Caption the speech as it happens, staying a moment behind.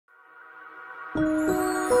Hi,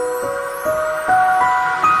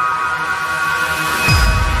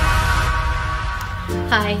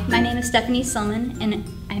 my name is Stephanie Silman, and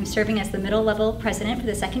I'm serving as the middle level president for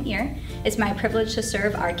the second year. It's my privilege to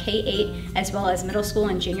serve our K-8 as well as middle school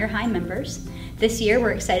and junior high members. This year, we're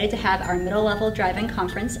excited to have our middle level drive-in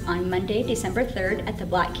conference on Monday, December 3rd at the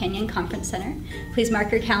Black Canyon Conference Center. Please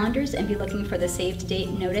mark your calendars and be looking for the saved date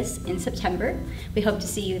notice in September. We hope to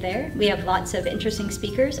see you there. We have lots of interesting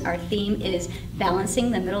speakers. Our theme is balancing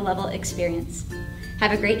the middle level experience.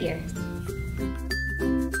 Have a great year.